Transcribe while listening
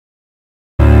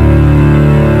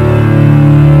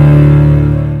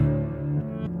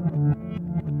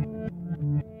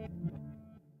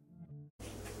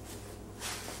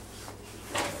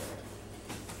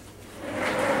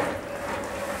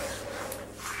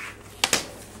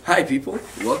Hi people,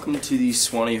 welcome to the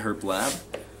Sewanee Herp Lab.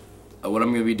 What I'm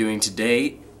going to be doing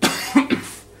today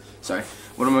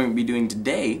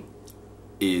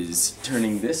is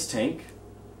turning this tank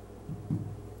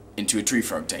into a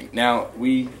Treefrog tank. Now,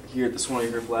 we here at the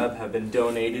Sewanee Herp Lab have been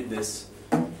donated this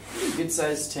really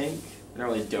good-sized tank. Not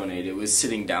really donated, it was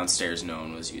sitting downstairs, no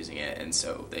one was using it, and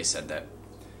so they said that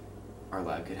our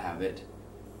lab could have it.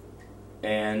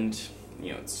 And,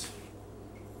 you know, it's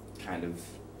kind of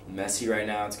messy right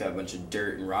now. It's got a bunch of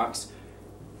dirt and rocks,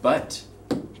 but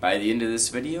by the end of this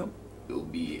video it will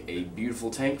be a beautiful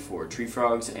tank for tree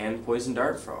frogs and poison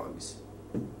dart frogs.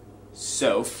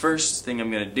 So first thing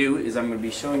I'm going to do is I'm going to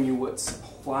be showing you what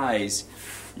supplies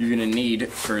you're going to need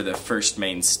for the first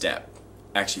main step.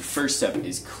 Actually, first step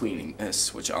is cleaning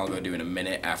this, which I'll go do in a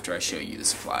minute after I show you the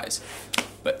supplies.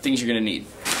 But things you're going to need: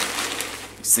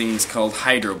 these things called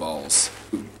hydro balls.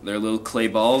 They're little clay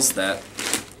balls that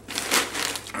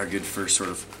are good for sort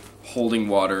of holding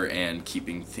water and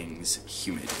keeping things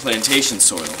humid. Plantation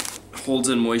soil holds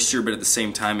in moisture, but at the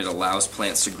same time it allows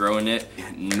plants to grow in it.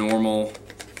 Normal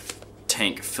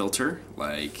tank filter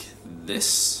like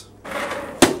this.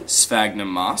 Sphagnum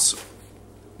moss.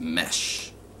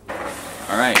 Mesh.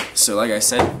 Alright, so like I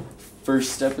said,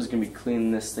 first step is going to be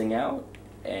cleaning this thing out,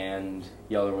 and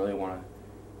y'all don't really want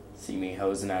to see me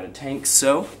hosing out a tank,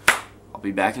 so I'll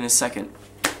be back in a second.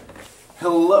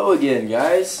 Hello again,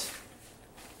 guys.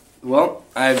 Well,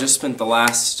 I've just spent the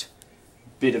last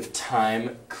bit of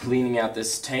time cleaning out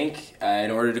this tank. In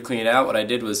order to clean it out, what I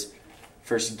did was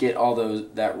first get all those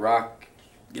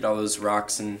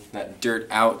rocks and that dirt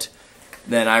out.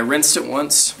 Then I rinsed it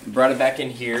once, brought it back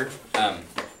in here,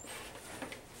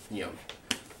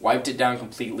 wiped it down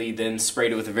completely, then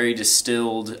sprayed it with a very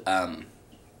distilled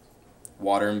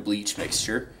water and bleach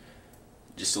mixture,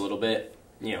 just a little bit.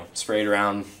 Sprayed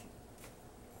around,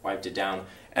 wiped it down,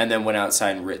 and then went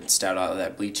outside and rinsed out all of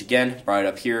that bleach again, brought it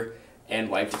up here, and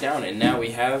wiped it down. And now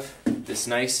we have this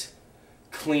nice,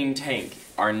 clean tank.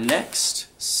 Our next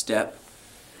step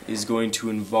is going to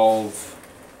involve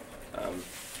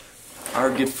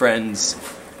our good friends,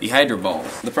 the hydro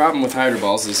balls. The problem with hydro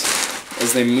balls is,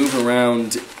 as they move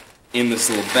around in this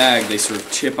little bag, they sort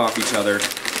of chip off each other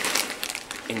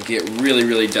and get really,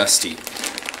 really dusty.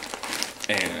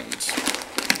 And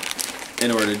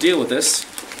in order to deal with this,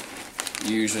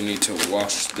 you usually need to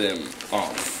wash them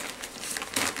off,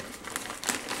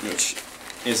 which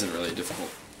isn't really difficult.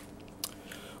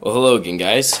 Well, hello again,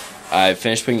 guys. I've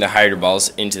finished putting the hydro balls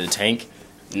into the tank.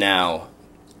 Now,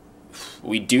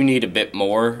 we do need a bit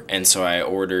more, and so I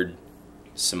ordered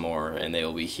some more, and they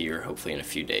will be here hopefully in a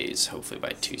few days, hopefully by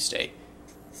Tuesday,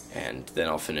 and then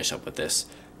I'll finish up with this.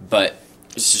 But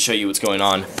just to show you what's going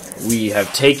on, we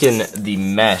have taken the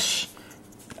mesh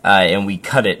and we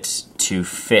cut it to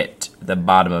fit the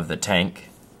bottom of the tank,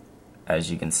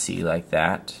 as you can see, like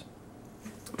that.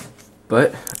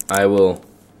 But I will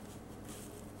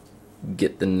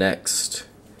get the next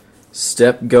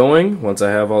step going once I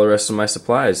have all the rest of my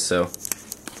supplies. So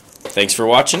thanks for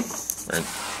watching.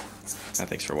 Not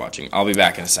thanks for watching. I'll be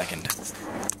back in a second.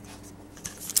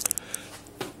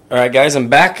 Alright guys, I'm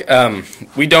back.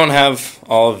 We don't have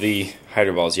all of the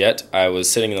hydro balls yet. I was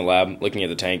sitting in the lab looking at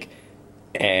the tank,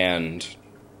 and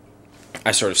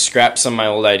I sort of scrapped some of my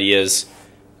old ideas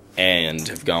and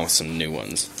have gone with some new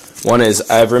ones. One is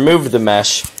I've removed the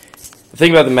mesh. The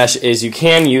thing about the mesh is you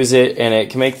can use it and it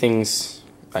can make things,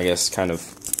 I guess, kind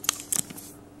of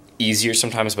easier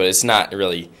sometimes, but it's not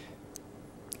really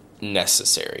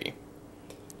necessary.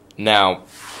 Now,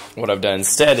 what I've done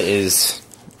instead is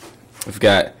I've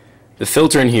got the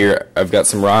filter in here, I've got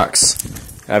some rocks,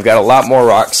 and I've got a lot more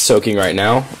rocks soaking right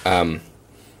now.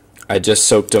 I just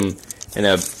soaked them in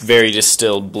a very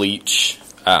distilled bleach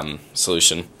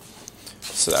solution,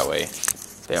 so that way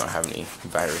they don't have any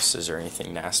viruses or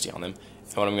anything nasty on them.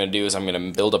 And what I'm going to do is I'm going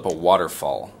to build up a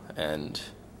waterfall, and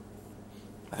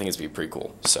I think it's going to be pretty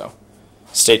cool, so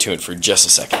stay tuned for just a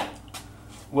second.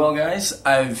 Well guys,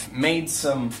 I've made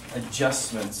some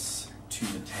adjustments to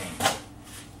the tank,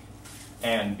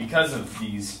 and because of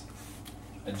these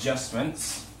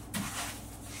adjustments,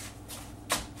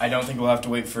 I don't think we'll have to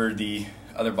wait for the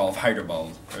other ball of hydro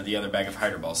balls, or the other bag of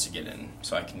hydro balls, to get in,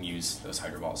 so I can use those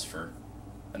hydro balls for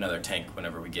another tank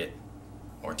whenever we get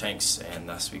more tanks, and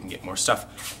thus we can get more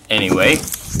stuff. Anyway,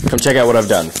 come check out what I've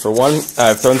done. For one,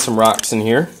 I've thrown some rocks in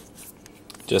here,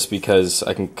 just because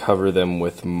I can cover them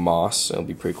with moss. It'll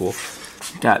be pretty cool.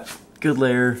 Got good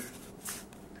layer of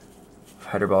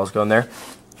hydro balls going there.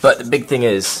 But the big thing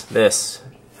is this.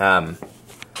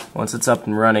 Once it's up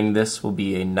and running, this will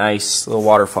be a nice little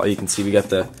waterfall. You can see we got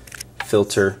the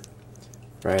filter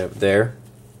right up there.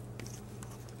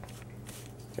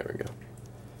 There we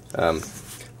go.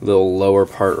 Little lower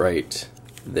part right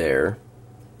there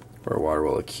where water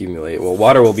will accumulate. Well,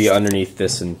 water will be underneath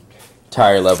this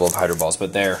entire level of hydro balls,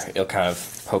 but there it'll kind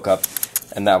of poke up,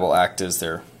 and that will act as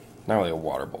their, not really a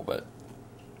water bowl, but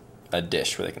a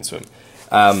dish where they can swim.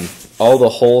 All the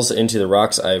holes into the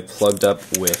rocks I've plugged up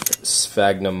with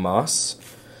sphagnum moss,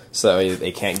 so that way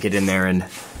they can't get in there and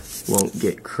won't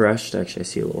get crushed. Actually, I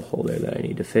see a little hole there that I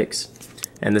need to fix.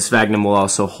 And the sphagnum will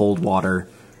also hold water,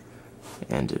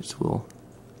 and it will,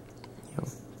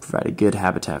 provide a good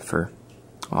habitat for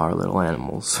our little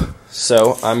animals.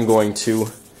 So I'm going to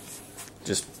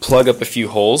just plug up a few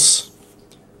holes,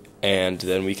 and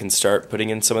then we can start putting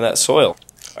in some of that soil.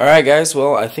 Alright guys,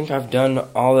 well, I think I've done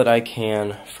all that I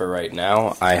can for right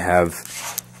now. I have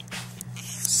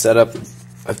set up,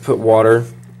 I've put water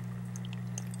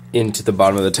into the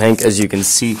bottom of the tank, as you can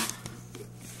see.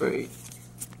 Alright,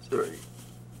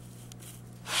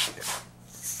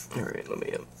 let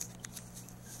me,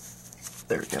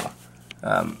 there we go.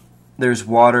 There's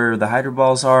water, the hydro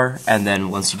balls are, and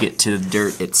then once you get to the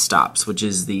dirt, it stops, which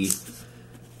is the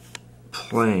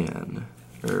plan,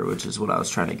 or which is what I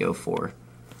was trying to go for.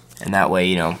 And that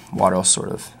way, water will sort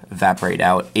of evaporate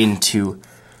out into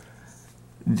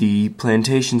the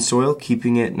plantation soil,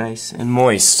 keeping it nice and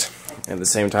moist. At the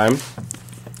same time,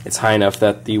 it's high enough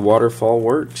that the waterfall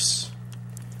works.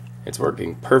 It's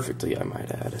working perfectly, I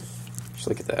might add. Just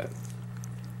look at that.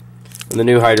 When the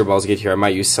new hydro balls get here, I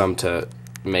might use some to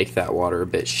make that water a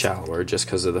bit shallower, just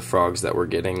because of the frogs that we're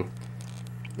getting.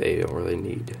 They don't really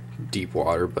need deep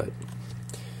water, but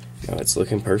it's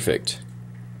looking perfect.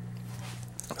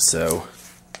 So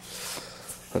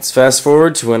let's fast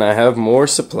forward to when I have more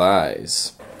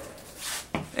supplies.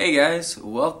 Hey guys,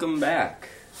 welcome back.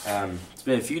 It's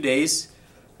been a few days.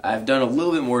 I've done a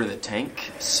little bit more to the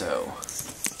tank, so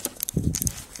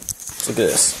look at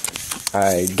this.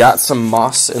 I got some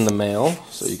moss in the mail,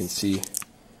 so you can see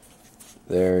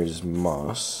there's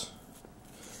moss.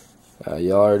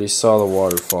 Y'all already saw the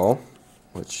waterfall,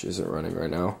 which isn't running right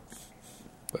now,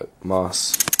 but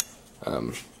moss.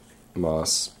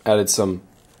 Moss. Added some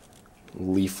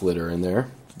leaf litter in there,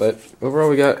 but overall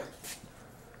we got a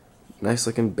nice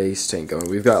looking base tank going.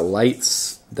 We've got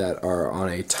lights that are on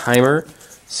a timer,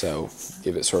 so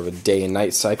give it sort of a day and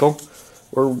night cycle.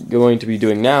 What we're going to be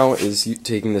doing now is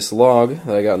taking this log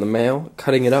that I got in the mail,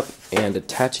 cutting it up, and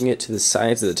attaching it to the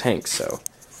sides of the tank. So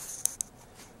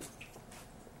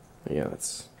yeah,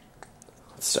 let's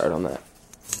start on that.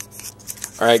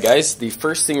 Alright guys, the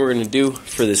first thing we're going to do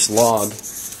for this log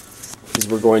is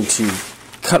we're going to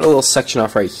cut a little section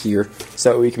off right here,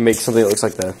 so that we can make something that looks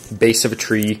like the base of a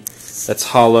tree that's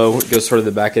hollow. It goes sort of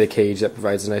the back of the cage. That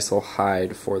provides a nice little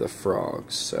hide for the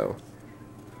frogs. So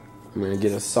I'm going to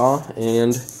get a saw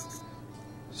and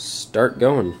start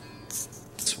going.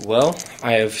 Well,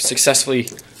 I have successfully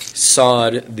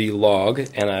sawed the log,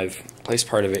 and I've placed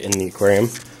part of it in the aquarium.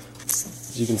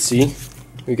 As you can see,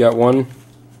 we got one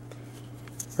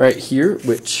right here,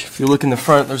 which if you look in the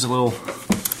front, there's a little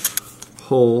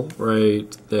hole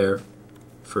right there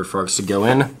for frogs to go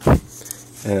in,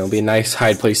 and it'll be a nice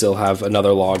hide place. They'll have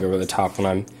another log over the top when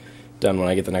I'm done, when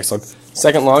I get the next log.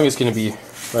 Second log is going to be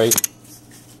right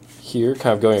here,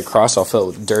 kind of going across. I'll fill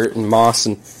it with dirt and moss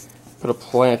and put a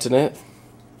plant in it.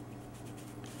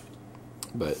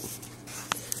 But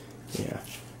yeah,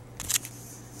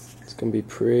 it's going to be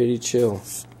pretty chill.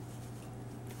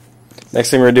 Next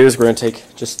thing we're going to do is we're going to take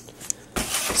just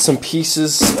some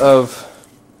pieces of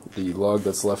the log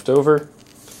that's left over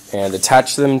and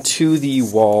attach them to the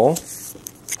wall.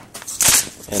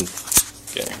 And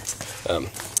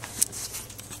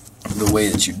the way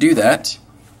that you do that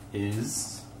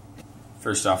is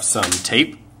first off some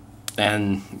tape,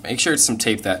 and make sure it's some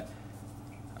tape that,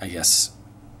 I guess,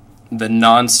 the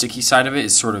non-sticky side of it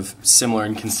is sort of similar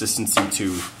in consistency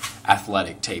to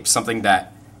athletic tape, something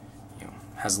that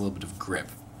has a little bit of grip.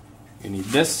 You need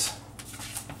this,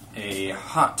 a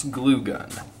hot glue gun.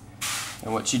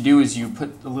 And what you do is you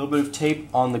put a little bit of tape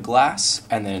on the glass,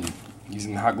 and then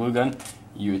using the hot glue gun,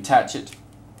 you attach it.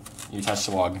 You attach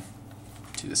the log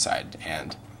to the side,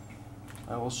 and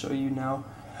I will show you now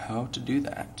how to do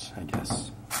that, I guess.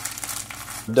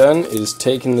 What I've done is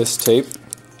taken this tape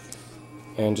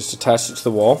and just attached it to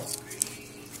the wall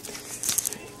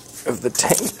of the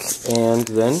tank, and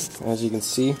then, as you can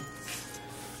see,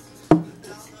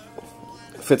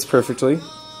 it fits perfectly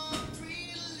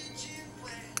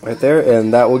right there,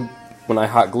 and that will, when I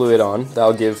hot glue it on,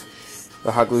 that'll give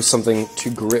the hot glue something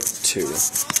to grip to.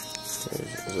 There's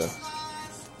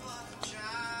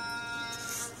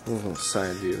a little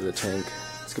side view of the tank.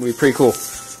 It's gonna be pretty cool.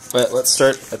 But let's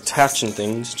start attaching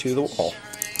things to the wall.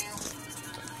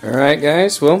 Alright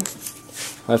guys, well,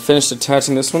 I finished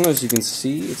attaching this one. As you can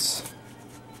see, it's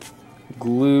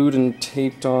glued and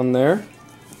taped on there.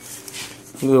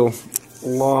 A little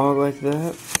log like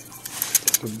that.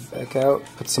 Go back out,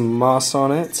 put some moss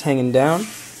on it. It's hanging down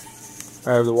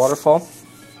right over the waterfall.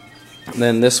 And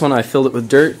then this one I filled it with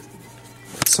dirt,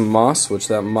 some moss, which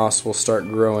that moss will start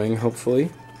growing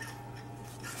hopefully.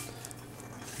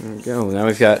 There we go. Now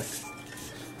we've got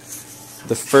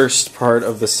the first part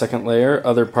of the second layer.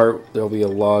 Other part, there'll be a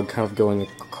log kind of going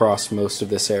across most of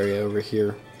this area over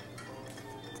here.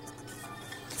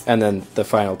 And then the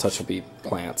final touch will be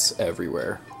plants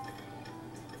everywhere.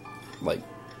 Like,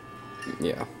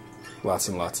 yeah, lots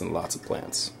and lots and lots of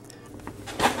plants.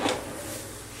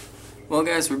 Well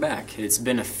guys, we're back. It's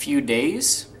been a few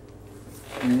days.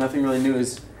 Nothing really new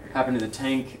has happened to the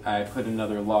tank. I put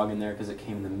another log in there because it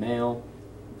came in the mail.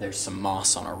 There's some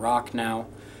moss on a rock now.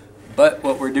 But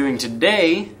what we're doing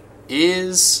today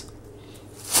is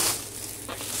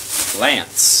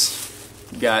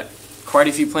plants. We've got quite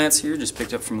a few plants here, just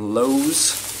picked up from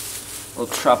Lowe's,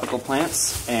 little tropical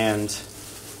plants, and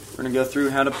we're going to go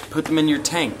through how to put them in your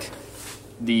tank.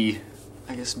 The,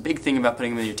 I guess, big thing about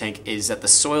putting them in your tank is that the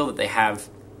soil that they have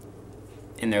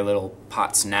in their little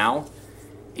pots now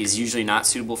is usually not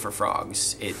suitable for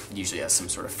frogs. It usually has some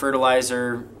sort of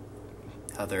fertilizer,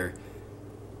 other,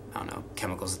 I don't know,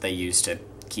 chemicals that they use to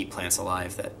keep plants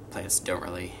alive that plants don't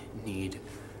really need.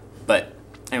 But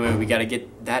anyway, we got to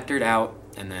get that dirt out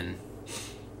and then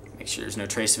make sure there's no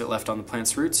trace of it left on the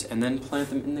plant's roots, and then plant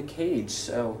them in the cage.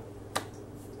 So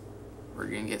we're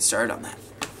going to get started on that.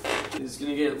 It's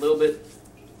going to get a little bit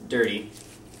dirty.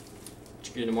 What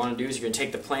you're going to want to do is you're going to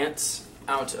take the plants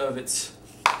out of its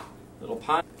little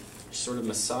pot, sort of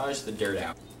massage the dirt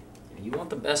out. And you want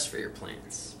the best for your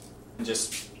plants. And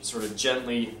just sort of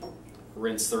gently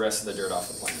rinse the rest of the dirt off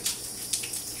the plant.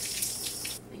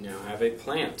 We now have a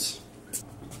plant.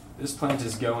 This plant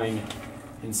is going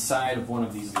inside of one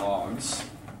of these logs,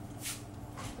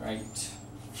 right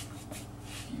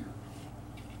here.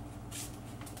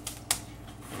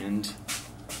 And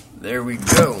there we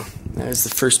go. There's the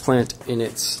first plant in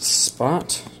its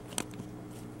spot.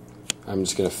 I'm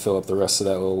just going to fill up the rest of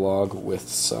that little log with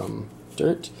some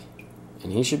dirt,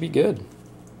 and he should be good.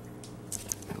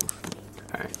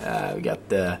 Alright, we got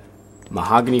the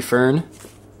mahogany fern,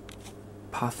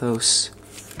 Pothos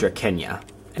Dracenia.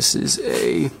 This is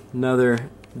another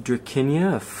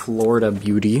Dracenia, a Florida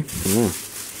beauty.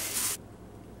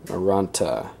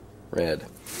 Maranta red.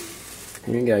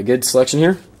 We got a good selection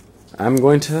here. I'm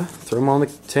going to throw them on the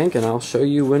tank and I'll show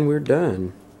you when we're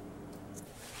done.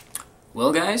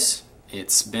 Well guys,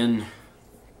 it's been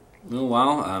a little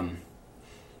while,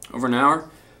 over an hour.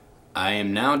 I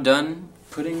am now done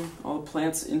putting all the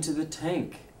plants into the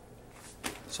tank.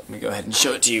 So let me go ahead and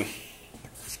show it to you.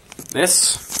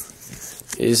 This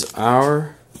is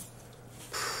our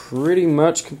pretty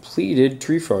much completed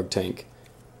Treefrog tank.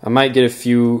 I might get a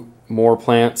few more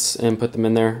plants and put them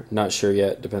in there. Not sure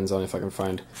yet. Depends on if I can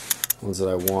find ones that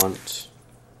I want.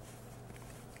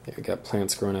 Yeah, we got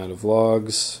plants growing out of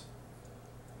logs.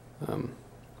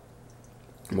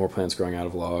 More plants growing out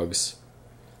of logs.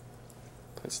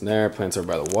 Plants in there. Plants over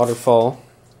by the waterfall,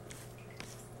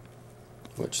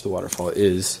 which the waterfall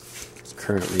is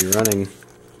currently running.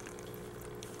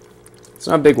 It's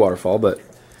not a big waterfall, but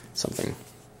something.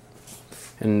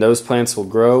 And those plants will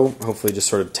grow, hopefully just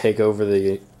sort of take over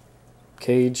the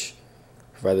cage,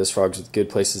 provide those frogs with good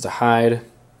places to hide,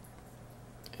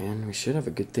 and we should have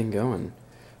a good thing going.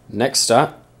 Next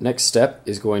step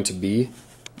is going to be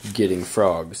getting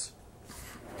frogs.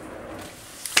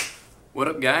 What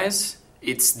up guys?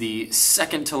 It's the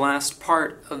second to last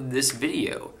part of this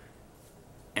video.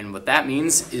 And what that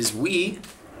means is we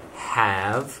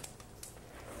have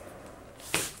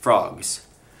frogs.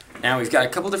 Now we've got a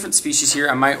couple different species here.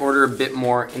 I might order a bit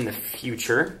more in the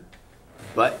future,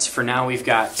 but for now we've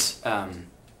got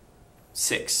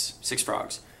six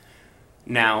frogs.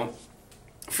 Now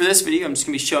for this video I'm just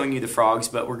going to be showing you the frogs,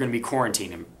 but we're going to be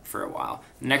quarantining them for a while.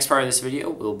 The next part of this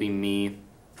video will be me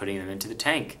putting them into the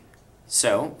tank.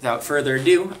 So without further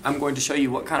ado, I'm going to show you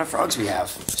what kind of frogs we have.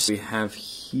 So we have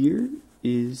here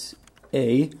is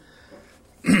a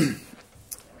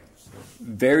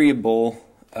variable,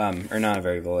 or not a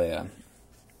variable, a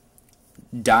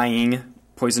dying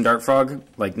poison dart frog,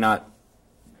 like not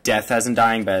death as in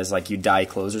dying, but as like you dye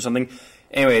clothes or something.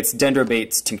 Anyway, it's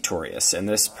Dendrobates tinctorius, and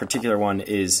this particular one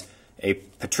is a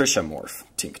Patricia morph.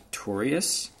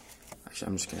 Tinctorius? Actually,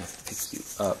 I'm just going to pick you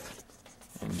up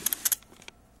and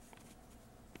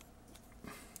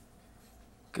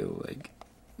go like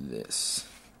this.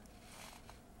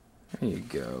 There you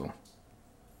go.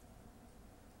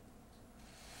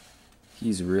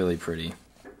 He's really pretty.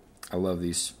 I love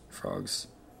these frogs.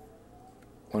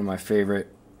 One of my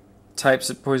favorite types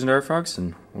of poison dart frogs,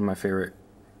 and one of my favorite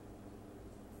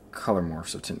color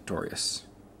morphs of Tintorius.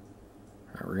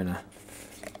 Alright, we're gonna...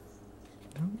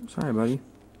 Oh, sorry, buddy.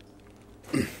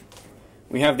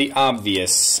 We have the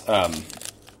obvious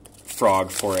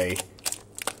frog for a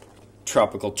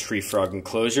tropical tree frog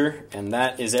enclosure, and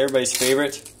that is everybody's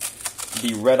favorite,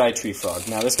 the red-eye tree frog.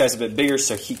 Now this guy's a bit bigger,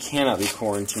 so he cannot be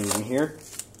quarantined in here.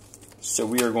 So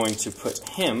we are going to put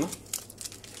him,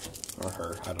 or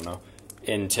her, I don't know,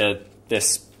 into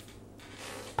this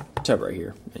tub right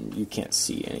here. And you can't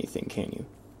see anything, can you?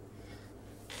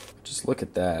 Just look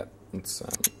at that. Let's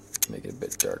make it a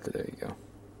bit darker. There you go.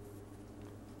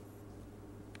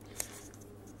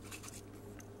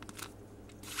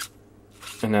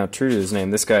 And now, true to his name,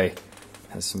 this guy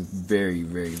has some very,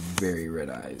 very, very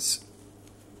red eyes.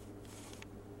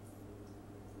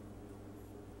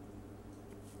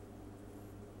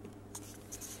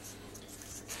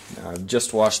 Now, I've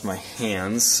just washed my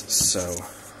hands, so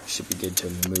I should be good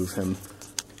to move him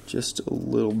just a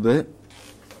little bit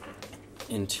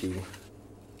into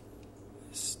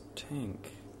this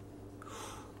tank.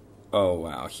 Oh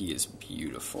wow, he is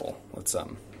beautiful. Let's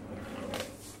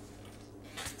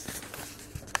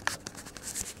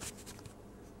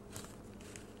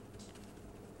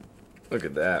look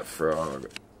at that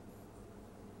frog.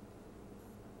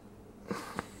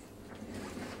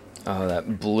 Oh,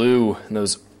 that blue and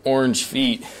those orange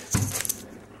feet.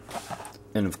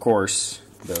 And of course,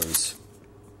 those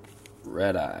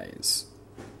red eyes.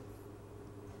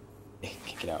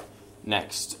 Kick it out.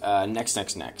 Next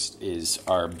is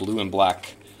our blue and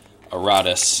black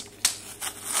Aratus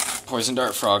poison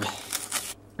dart frog.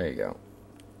 There you go.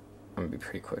 I'm gonna be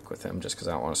pretty quick with him just because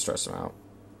I don't want to stress him out.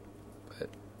 But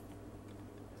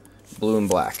blue and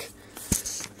black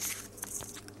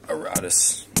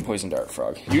Aratus poison dart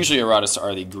frog. Usually Aratus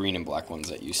are the green and black ones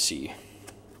that you see,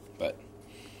 but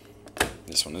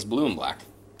this one is blue and black.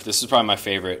 This is probably my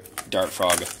favorite dart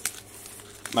frog,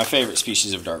 my favorite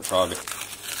species of dart frog,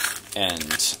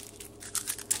 and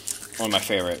one of my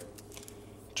favorite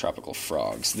tropical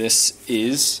frogs. This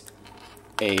is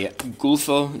a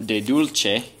Gulfo de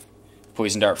Dulce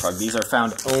poison dart frog. These are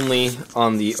found only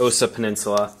on the Osa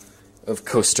Peninsula of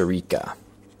Costa Rica.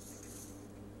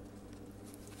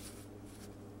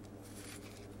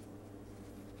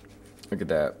 Look at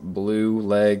that. Blue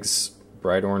legs,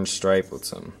 bright orange stripe with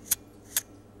some...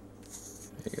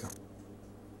 There you go.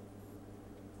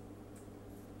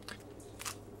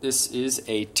 This is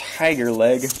a tiger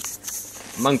leg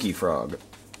monkey frog.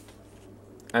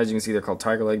 As you can see, they're called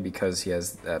tiger leg because he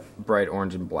has that bright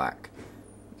orange and black.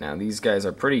 Now, these guys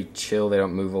are pretty chill. They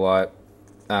don't move a lot.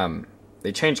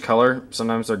 They change color.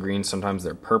 Sometimes they're green, sometimes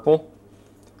they're purple.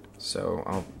 So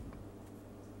I'll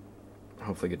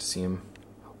hopefully get to see them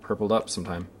purpled up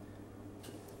sometime.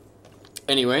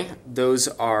 Anyway, those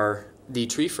are the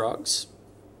tree frogs.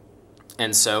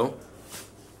 And so,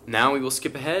 now we will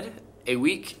skip ahead a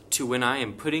week to when I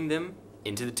am putting them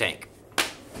into the tank.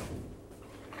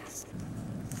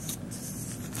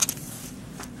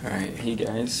 Alright, hey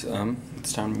guys,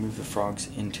 it's time to move the frogs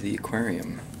into the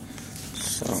aquarium.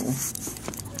 So,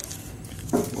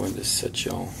 I'm going to set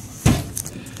y'all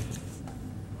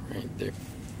right there.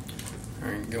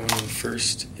 Alright, going in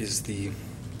first is the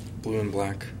blue and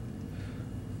black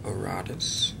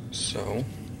Aratus. So,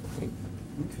 okay.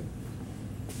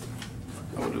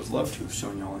 I would have loved to have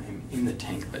shown y'all him in the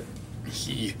tank, but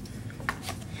he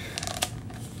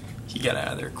got out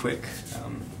of there quick.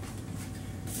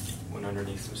 Went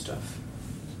underneath some stuff.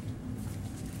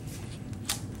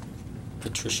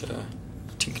 Patricia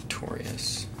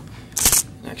Tintorius.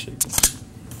 And actually,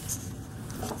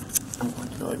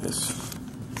 go like this.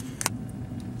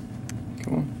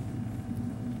 Come on.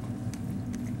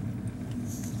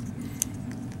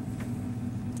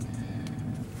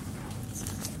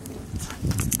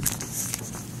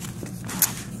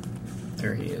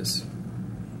 There he is.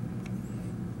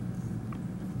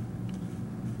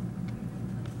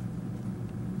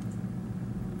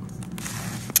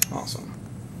 Awesome.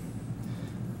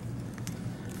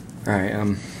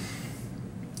 Alright,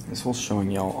 this whole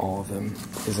showing y'all all of them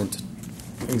isn't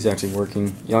exactly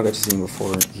working. Y'all got to see them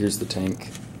before. Here's the tank.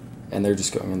 And they're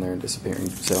just going in there and disappearing.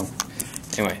 So,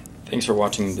 anyway, thanks for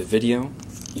watching the video.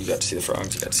 You got to see the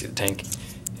frogs, you got to see the tank.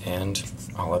 And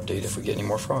I'll update if we get any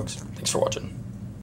more frogs. Thanks for watching.